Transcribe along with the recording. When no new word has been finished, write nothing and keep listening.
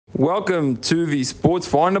Welcome to the Sports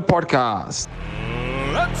Finder podcast.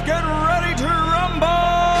 Let's get ready to rumble!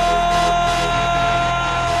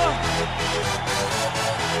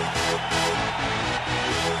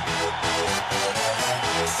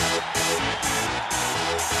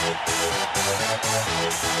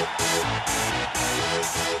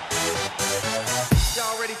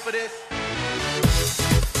 Y'all ready for this?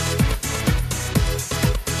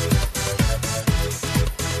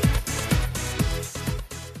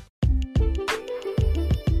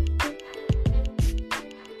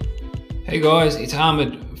 Hey guys, it's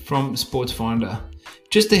Ahmed from Sports Finder.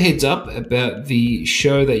 Just a heads up about the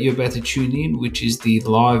show that you're about to tune in, which is the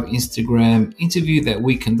live Instagram interview that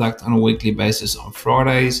we conduct on a weekly basis on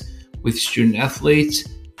Fridays with student athletes.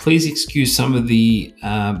 Please excuse some of the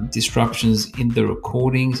disruptions in the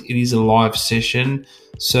recordings. It is a live session,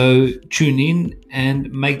 so tune in and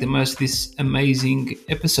make the most of this amazing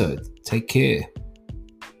episode. Take care.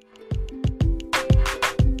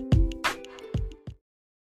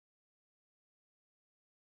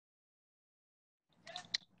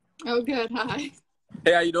 Oh, good. Hi.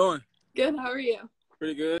 Hey, how you doing? Good. How are you?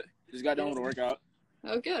 Pretty good. Just got done with the workout.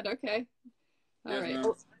 Oh, good. Okay. All Yes, right. ma'am.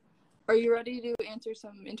 Well, are you ready to answer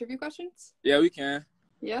some interview questions? Yeah, we can.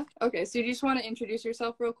 Yeah. Okay. So you just want to introduce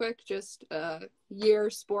yourself real quick? Just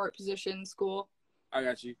year, sport, position, school. I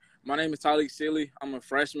got you. My name is Talik Sealy. I'm a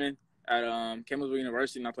freshman at Campbellsville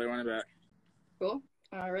University, and I play running back. Cool.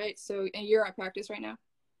 All right. So and you're at practice right now?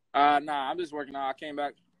 Nah, I'm just working out. I came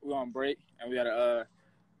back. We were on break, and we had a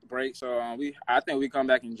break. So I think we come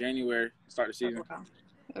back in January, start the season. Oh, wow.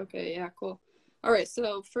 Okay. Yeah. Cool. All right.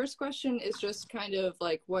 So first question is just kind of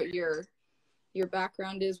like what your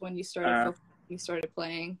background is when you started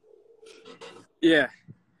playing. Yeah.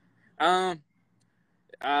 I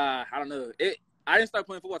don't know. I didn't start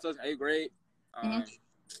playing football until I was in 8th grade.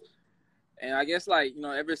 And I guess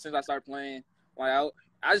ever since I started playing, I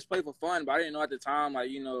just played for fun, but I didn't know at the time I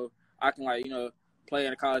can play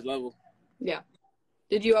at a college level. Yeah.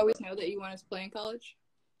 Did you always know that you wanted to play in college?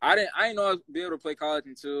 I didn't know I would be able to play college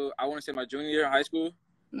until I want to say my junior year in high school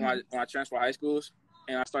when I transferred high schools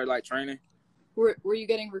and I started training. Were you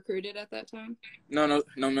getting recruited at that time? No,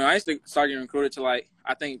 man. I used to start getting recruited to I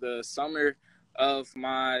think the summer of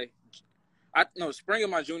spring of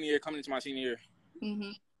my junior year coming into my senior year.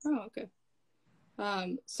 Mm-hmm. Oh, okay.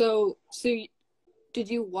 So did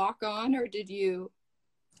you walk on or did you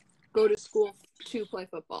go to school to play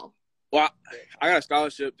football? Well, I got a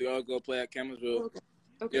scholarship to go play at Campbellsville.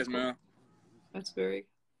 Okay, Yes, cool. ma'am. That's very,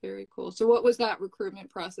 very cool. So what was that recruitment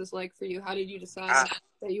process like for you? How did you decide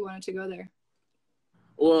that you wanted to go there?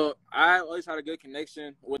 Well, I always had a good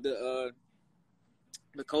connection with the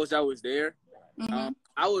coach that was there. Mm-hmm.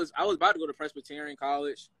 I was about to go to Presbyterian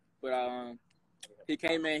College, but he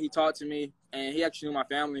came in, he talked to me, and he actually knew my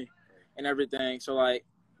family and everything. So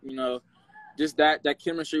just that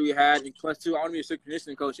chemistry we had. And plus too, I want to be a strength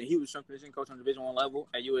conditioning coach, and he was a strength conditioning coach on Division I level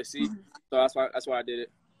at USC. Mm-hmm. So that's why I did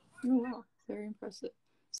it. Oh wow, very impressive.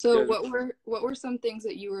 So Yeah. what were some things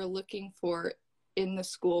that you were looking for in the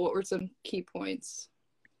school? What were some key points?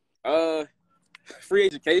 Free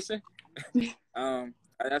education.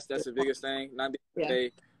 That's the biggest thing. Not being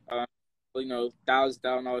paid,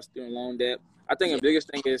 $1,000 student loan debt. I think the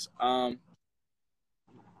biggest thing is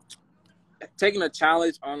taking a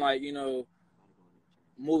challenge on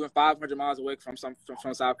moving 500 miles away from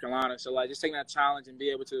South Carolina. So just taking that challenge and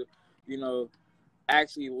be able to,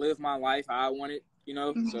 actually live my life how I want it.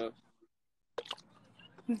 So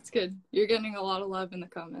That's good. You're getting a lot of love in the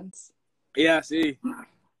comments. yeah, I see.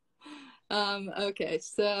 Okay,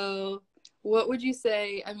 so what would you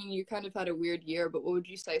say, I mean, you kind of had a weird year, but what would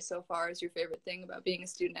you say so far is your favorite thing about being a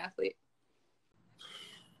student athlete?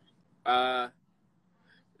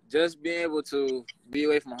 Just being able to be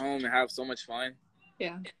away from home and have so much fun.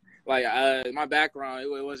 Yeah. My background,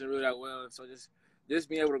 it wasn't really that well. So just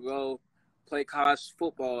being able to go play college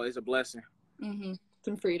football is a blessing. Mm-hmm.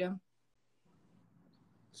 Some freedom.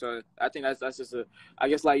 So I think that's just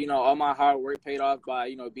all my hard work paid off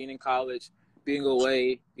by, being in college, being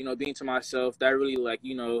away, being to myself. That really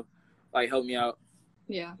helped me out.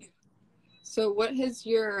 Yeah. So what has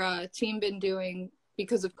your team been doing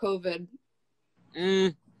because of COVID?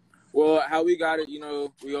 Well, how we got it,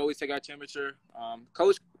 we always take our temperature.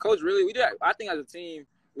 Coach really, we did. I think as a team,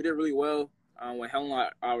 we did really well when handling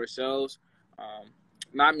ourselves.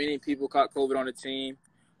 Not many people caught COVID on the team.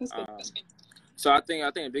 That's good. So I think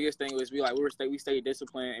the biggest thing was we stayed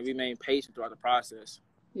disciplined and we remained patient throughout the process.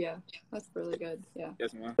 Yeah, that's really good. Yeah.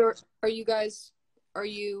 Yes, ma'am. So are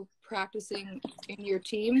you practicing in your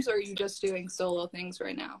teams or are you just doing solo things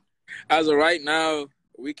right now? As of right now,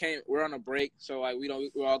 we're on a break, so like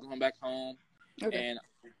we're all going back home, Okay. and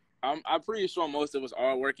I'm pretty sure most of us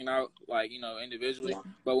are working out like individually. Yeah.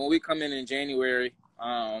 But when we come in January,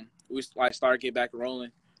 we like start get back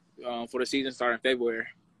rolling for the season starting in February.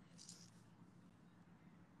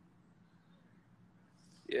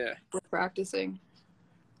 Yeah. We're practicing.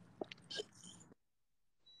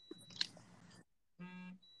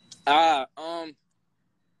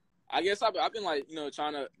 I guess I've been like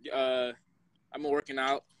trying to I've been working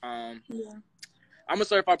out. Yeah. I'm a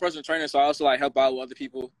certified personal trainer, so I also like help out with other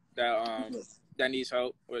people that that needs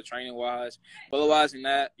help with training wise. But otherwise than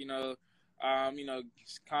that,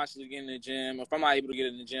 constantly getting in the gym. If I'm not able to get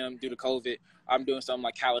in the gym due to COVID, I'm doing something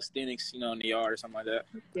like calisthenics, in the yard or something like that.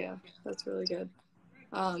 Yeah, that's really good.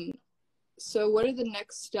 So what are the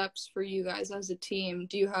next steps for you guys as a team?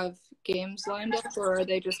 Do you have games lined up, or are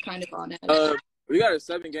they just kind of on edge? We got a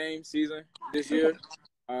 7-game season this year.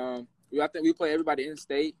 I think we play everybody in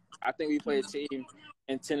state. I think we play a team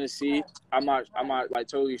in Tennessee. I'm not like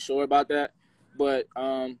totally sure about that, but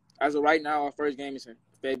as of right now, our first game is in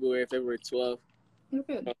February 12th. Oh,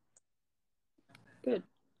 good. Good.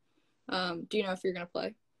 Do you know if you're gonna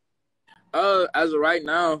play? As of right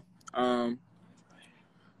now,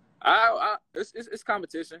 it's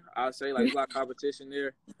competition. I'll say like a lot of competition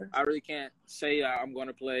there. I really can't say I'm going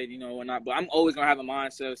to play, or not. But I'm always gonna have a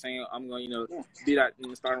mindset of saying I'm going, be that in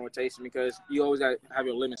the starting rotation because you always got to have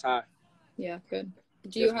your limits high. Yeah, good.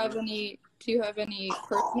 Do you have any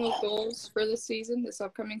personal goals for this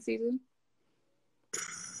upcoming season?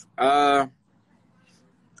 I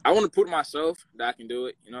want to prove to myself that I can do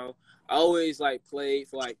it. I always like play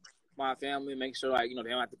for like my family, make sure like they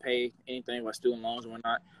don't have to pay anything like student loans or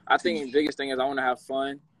whatnot. I think the biggest thing is I want to have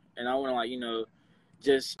fun and I want to like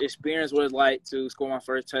just experience what it's like to score my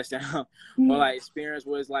first touchdown or like experience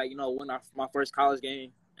what it's like win my first college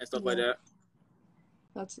game and stuff like that.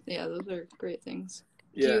 Those are great things.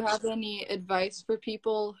 Yeah. Do you have any advice for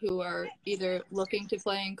people who are either looking to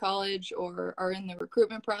play in college or are in the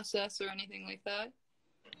recruitment process or anything like that?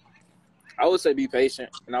 I would say be patient,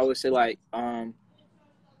 and I would say like I'm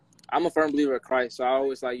a firm believer of Christ, so I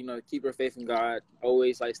always like keep your faith in God.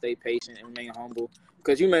 Always like stay patient and remain humble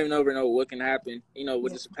because you may never know what can happen.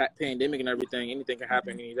 With this pandemic and everything, anything can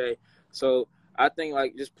happen any day. So I think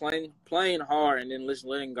like just playing hard and then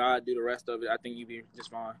letting God do the rest of it. I think you'd be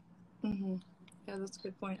just fine. Mm-hmm. Yeah, that's a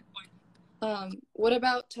good point. What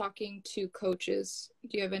about talking to coaches?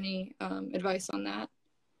 Do you have any advice on that?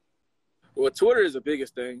 Well, Twitter is the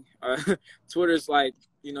biggest thing. Twitter's like,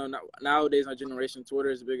 nowadays, our generation, Twitter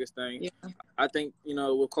is the biggest thing. Yeah. I think,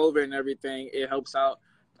 with COVID and everything, it helps out.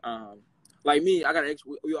 Like me,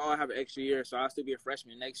 we all have an extra year, so I'll still be a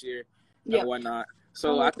freshman next year and whatnot.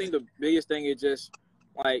 So I think the biggest thing is just,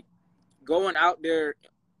 like, going out there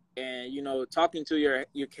and, talking to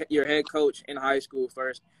your head coach in high school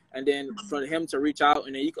first, and then for him to reach out,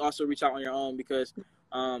 and then you can also reach out on your own because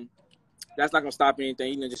that's not going to stop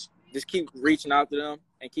anything. Just keep reaching out to them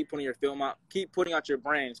and keep putting out your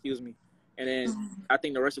brand, and then I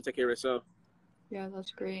think the rest will take care of itself. Yeah,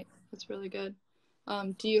 that's great. That's really good.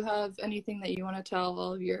 Do you have anything that you want to tell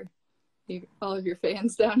all of your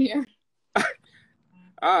fans down here?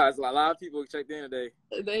 It's a lot of people checked in today.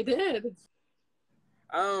 They did.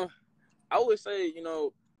 I would say,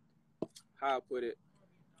 how I put it.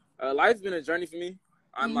 Life's been a journey for me.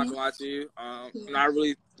 I'm not gonna lie to you. I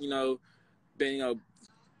really, been,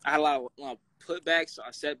 I had a lot of putbacks,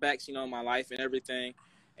 setbacks, in my life and everything.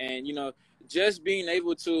 And, just being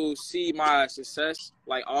able to see my success,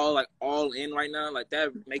 all in right now, like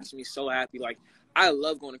that makes me so happy. Like, I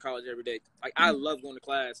love going to college every day. Like, I love going to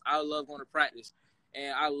class. I love going to practice.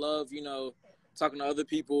 And I love, talking to other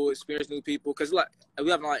people, experience new people. Because, like, we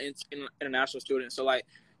have a lot of international students. So, like,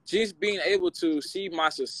 just being able to see my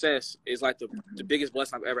success is, like, the biggest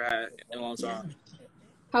blessing I've ever had in a long time.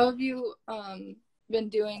 How have you been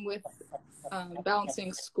doing with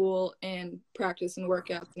balancing school and practice and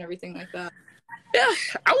workouts and everything like that? Yeah,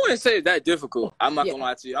 I wouldn't say it's that difficult. I'm not gonna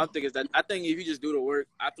lie to you. I don't think it's that. I think if you just do the work,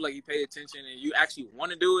 I feel like you pay attention and you actually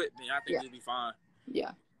want to do it, then I think you'll be fine.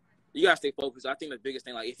 Yeah. You gotta stay focused. I think the biggest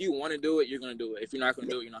thing, like, if you want to do it, you're gonna do it. If you're not gonna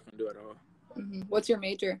do it, you're not gonna do it at all. Mm-hmm. What's your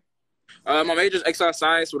major? My major is exercise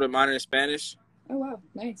science with a minor in Spanish. Oh wow,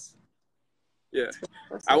 nice. Yeah,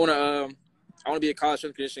 I wanna be a college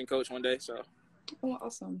strength conditioning coach one day. So. Oh,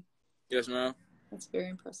 awesome. Yes, ma'am. That's very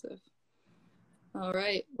impressive. All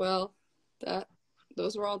right. Well,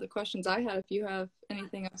 those were all the questions I had. If you have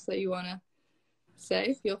anything else that you want to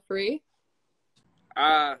say, feel free.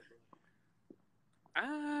 It's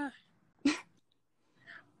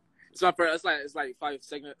my first. It's like probably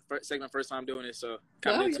second first time doing it. So.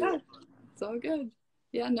 Oh yeah, it's all good.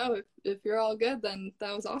 Yeah, no, if you're all good, then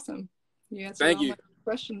that was awesome. You answered Thank all you. my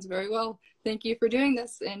questions very well. Thank you for doing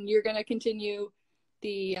this. And you're going to continue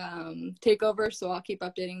the takeover, so I'll keep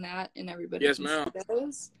updating that and everybody Yes, can ma'am. see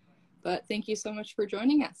those. But thank you so much for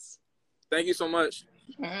joining us. Thank you so much.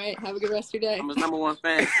 All right, have a good rest of your day. I'm his #1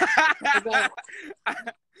 fan.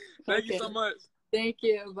 Thank you Okay. so much. Thank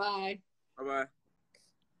you. Bye. Bye-bye.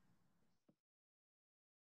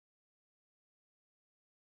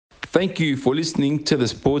 Thank you for listening to the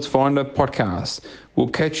Sports Finder podcast. We'll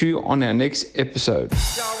catch you on our next episode.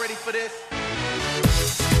 Y'all ready for this?